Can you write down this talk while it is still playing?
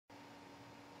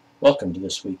Welcome to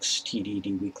this week's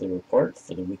TDD Weekly Report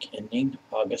for the week ending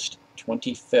August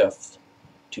 25th,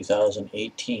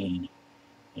 2018.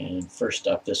 And first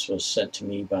up, this was sent to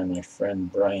me by my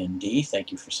friend Brian D.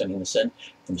 Thank you for sending this in.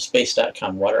 From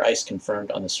space.com, water ice confirmed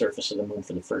on the surface of the moon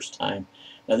for the first time.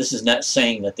 Now, this is not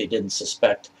saying that they didn't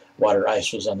suspect water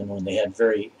ice was on the moon. They had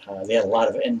a lot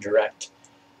of indirect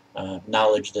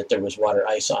knowledge that there was water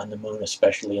ice on the moon,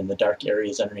 especially in the dark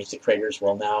areas underneath the craters.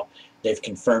 Well, now they've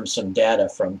confirmed some data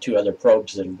from two other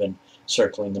probes that have been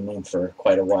circling the moon for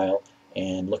quite a while,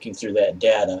 and looking through that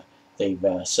data, they've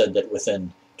said that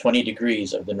within 20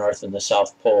 degrees of the North and the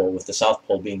South Pole, with the South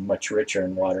Pole being much richer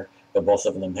in water, but both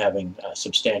of them having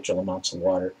substantial amounts of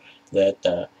water,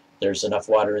 that there's enough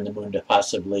water in the moon to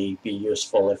possibly be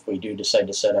useful if we do decide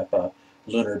to set up a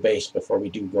lunar base before we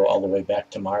do go all the way back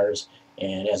to Mars.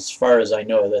 And as far as I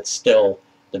know, that's still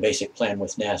the basic plan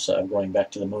with NASA, of going back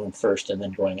to the moon first and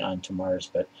then going on to Mars.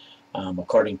 But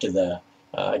according to the,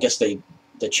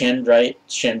 the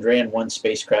Chandrayaan-1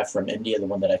 spacecraft from India, the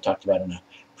one that I talked about in a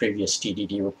previous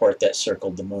TDD report that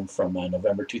circled the moon from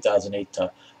November 2008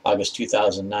 to August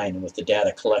 2009, and with the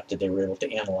data collected, they were able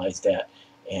to analyze that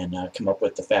and come up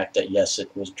with the fact that yes,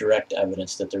 it was direct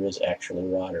evidence that there is actually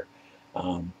water.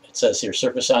 It says here,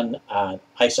 surface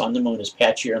ice on the moon is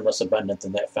patchier and less abundant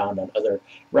than that found on other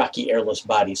rocky airless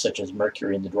bodies such as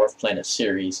Mercury and the dwarf planet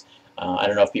Ceres. I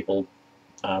don't know if people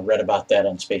read about that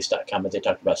on space.com, but they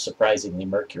talked about surprisingly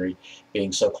Mercury,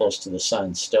 being so close to the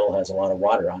sun, still has a lot of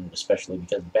water on it, especially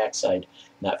because the backside,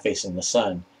 not facing the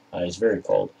sun, is very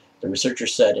cold. The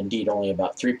researchers said, indeed, only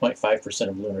about 3.5%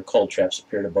 of lunar cold traps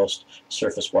appear to boast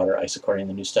surface water ice, according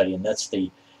to the new study, and that's the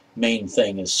main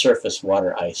thing, is surface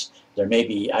water ice. There may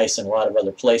be ice in a lot of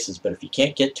other places, but if you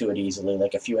can't get to it easily,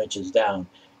 like a few inches down,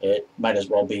 it might as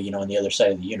well be, on the other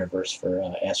side of the universe for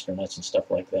astronauts and stuff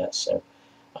like that. So,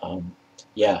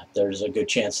 yeah, there's a good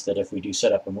chance that if we do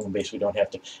set up a moon base, we don't have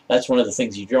to. That's one of the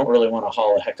things, you don't really want to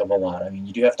haul a heck of a lot. I mean,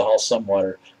 you do have to haul some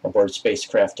water aboard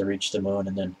spacecraft to reach the moon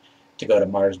and then to go to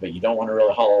Mars, but you don't want to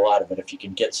really haul a lot of it if you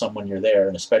can get some when you're there,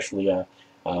 and especially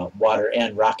water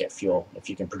and rocket fuel, if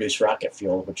you can produce rocket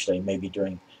fuel, which they may be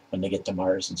doing when they get to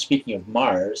Mars. And speaking of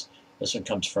Mars, this one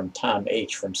comes from Tom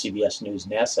H. from CBS News.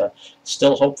 NASA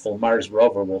still hopeful Mars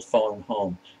rover will phone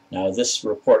home. Now, this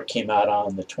report came out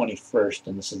on the 21st,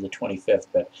 and this is the 25th,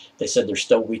 but they said they're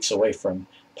still weeks away from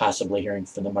possibly hearing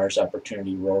from the Mars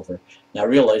Opportunity rover. Now,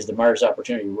 realize the Mars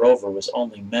Opportunity rover was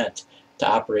only meant to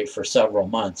operate for several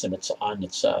months, and it's on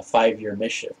its 5-year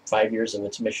mission, 5 years of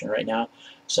its mission right now.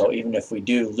 So even if we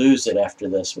do lose it after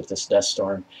this with this dust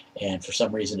storm, and for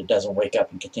some reason it doesn't wake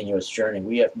up and continue its journey,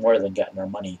 we have more than gotten our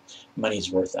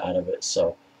money's worth out of it.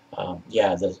 So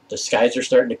yeah, the skies are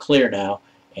starting to clear now,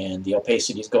 and the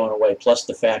opacity is going away, plus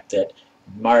the fact that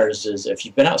Mars is, if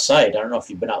you've been outside, I don't know if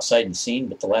you've been outside and seen,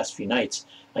 but the last few nights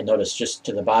I noticed just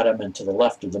to the bottom and to the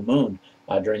left of the moon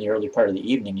during the early part of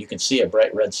the evening, you can see a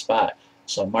bright red spot.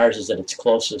 So Mars is at its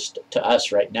closest to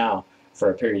us right now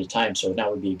for a period of time, so now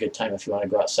would be a good time if you want to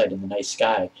go outside in the night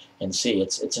sky and see.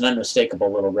 It's an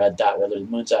unmistakable little red dot. Whether the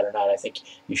moon's out or not, I think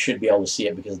you should be able to see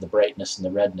it because of the brightness and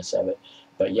the redness of it.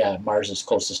 But yeah, Mars is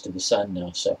closest to the sun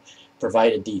now, so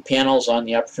provided the panels on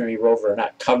the Opportunity rover are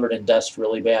not covered in dust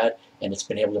really bad, and it's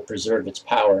been able to preserve its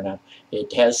power. Now,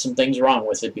 it has some things wrong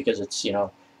with it because it's,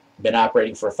 been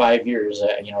operating for 5 years,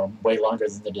 way longer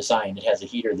than the design. It has a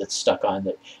heater that's stuck on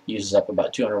that uses up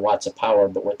about 200 watts of power,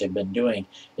 but what they've been doing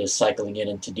is cycling it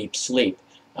into deep sleep.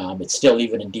 It's still,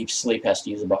 even in deep sleep, has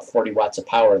to use about 40 watts of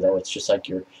power, though. It's just like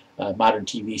your modern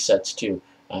TV sets, too,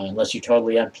 unless you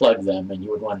totally unplug them, and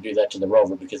you would want to do that to the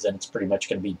rover, because then it's pretty much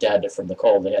going to be dead from the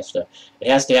cold. It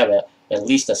has to have at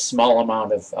least a small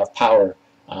amount of power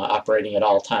operating at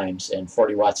all times, and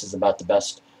 40 watts is about the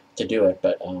best to do it.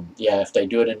 But yeah, if they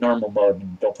do it in normal mode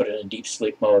and don't put it in deep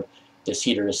sleep mode, this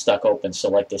heater is stuck open. So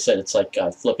like they said, it's like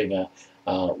flipping a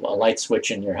light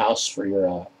switch in your house for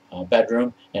your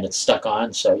bedroom, and it's stuck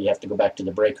on, so you have to go back to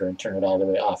the breaker and turn it all the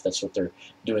way off. That's what they're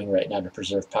doing right now to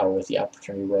preserve power with the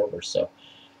Opportunity rover. So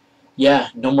yeah,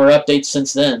 no more updates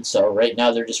since then. So right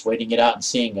now they're just waiting it out and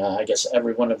seeing, I guess,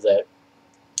 every one of the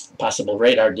possible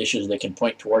radar dishes they can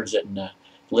point towards it and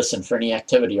listen for any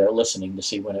activity, or listening to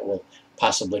see when it will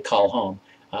possibly call home.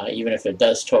 Even if it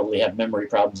does totally have memory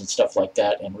problems and stuff like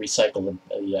that, and recycle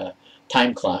the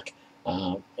time clock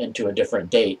into a different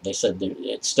date, they said that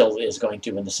it still is going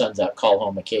to, when the sun's out, call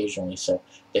home occasionally, so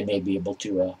they may be able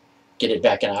to get it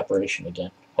back in operation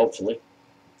again, hopefully.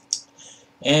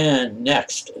 And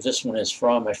next, this one is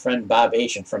from my friend Bob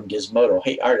Asian from Gizmodo.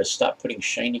 Hey artists, stop putting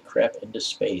shiny crap into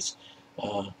space.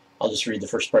 I'll just read the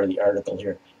first part of the article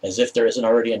here. As if there isn't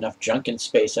already enough junk in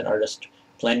space, an artist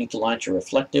planning to launch a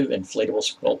reflective inflatable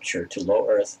sculpture to low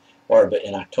Earth orbit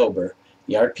in October.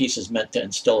 The art piece is meant to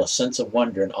instill a sense of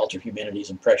wonder and alter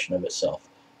humanity's impression of itself.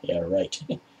 Yeah, right.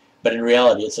 But in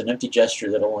reality, it's an empty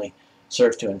gesture that only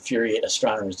serves to infuriate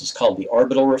astronomers. It's called the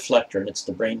orbital reflector, and it's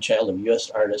the brainchild of U.S.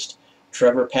 artist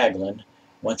Trevor Paglin.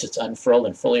 Once it's unfurled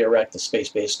and fully erect, the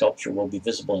space-based sculpture will be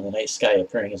visible in the night sky,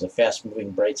 appearing as a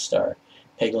fast-moving bright star.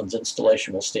 Paglin's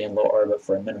installation will stay in low orbit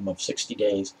for a minimum of 60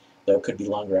 days, though it could be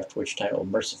longer, after which time it will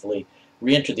mercifully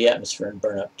re-enter the atmosphere and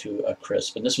burn up to a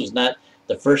crisp. And this was not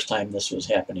the first time this was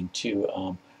happening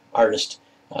to artist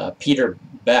Peter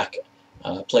Beck.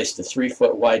 Placed a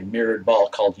 3-foot wide mirrored ball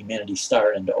called Humanity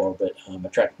Star into orbit,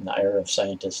 attracting the ire of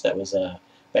scientists. That was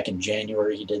back in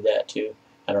January he did that too.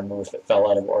 I don't know if it fell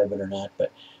out of orbit or not,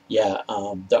 but yeah,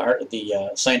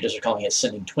 the scientists are calling it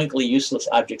sending twinkly, useless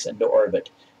objects into orbit.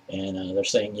 And they're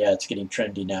saying, yeah, it's getting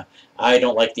trendy now. I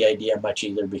don't like the idea much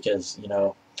either, because, you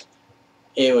know,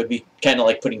 it would be kind of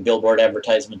like putting billboard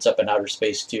advertisements up in outer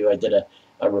space too. I did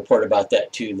a report about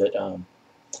that too, that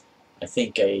I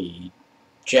think a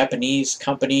Japanese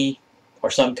company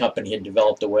or some company had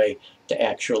developed a way to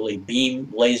actually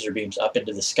beam laser beams up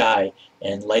into the sky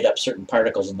and light up certain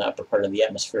particles in the upper part of the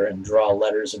atmosphere and draw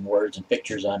letters and words and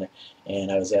pictures on it.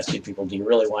 And I was asking people, do you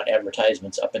really want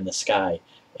advertisements up in the sky?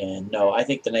 And no, I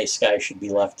think the night sky should be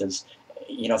left as,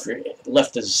 you know, if you're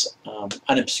left as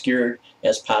unobscured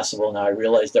as possible. Now, I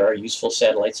realize there are useful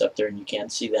satellites up there, and you can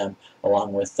see them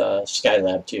along with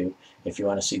Skylab too, if you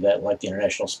want to see that, like the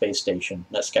International Space Station.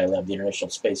 Not Skylab, the International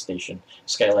Space Station.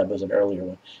 Skylab was an earlier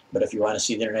one. But if you want to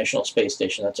see the International Space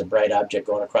Station, that's a bright object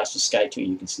going across the sky too.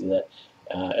 You can see that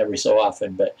every so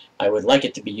often. But I would like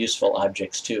it to be useful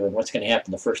objects too. And what's going to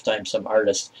happen the first time some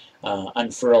artist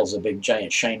unfurls a big,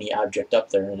 giant, shiny object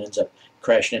up there and ends up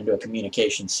crashing into a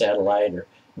communications satellite or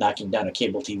knocking down a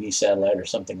cable TV satellite or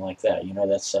something like that? You know,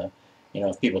 that's you know,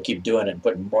 if people keep doing it and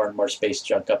putting more and more space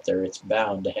junk up there, it's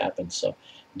bound to happen. So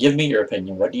give me your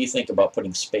opinion. What do you think about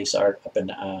putting space art up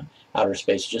in outer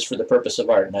space just for the purpose of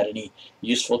art? Not any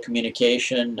useful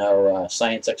communication, no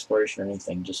science exploration or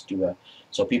anything. Just do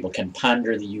so people can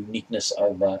ponder the uniqueness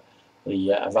of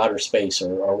outer space,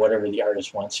 or whatever the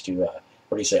artist wants to.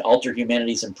 What do you say? Alter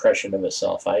humanity's impression of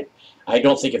itself. I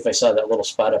don't think if I saw that little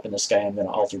spot up in the sky, I'm going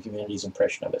to alter humanity's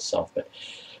impression of itself. But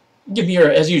give me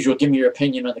as usual, give me your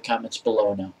opinion on the comments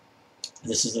below now.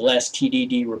 This is the last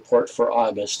TDD report for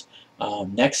August.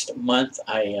 Next month,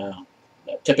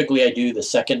 typically I do the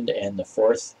 2nd and the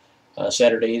 4th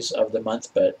Saturdays of the month,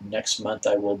 but next month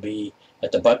I will be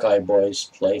at the Buckeye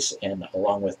Boys place, and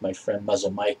along with my friend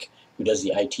Muzzle Mike, who does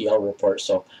the ITL report.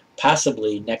 So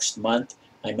possibly next month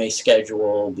I may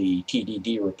schedule the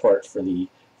TDD report for the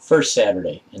first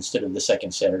Saturday instead of the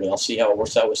second Saturday. I'll see how it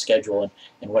works out with schedule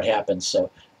and what happens.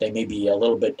 So they may be a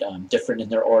little bit different in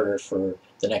their order for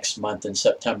the next month in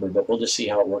September, but we'll just see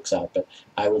how it works out. But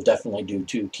I will definitely do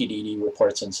 2 TDD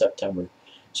reports in September.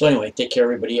 So anyway, take care,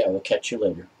 everybody. I will catch you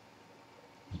later.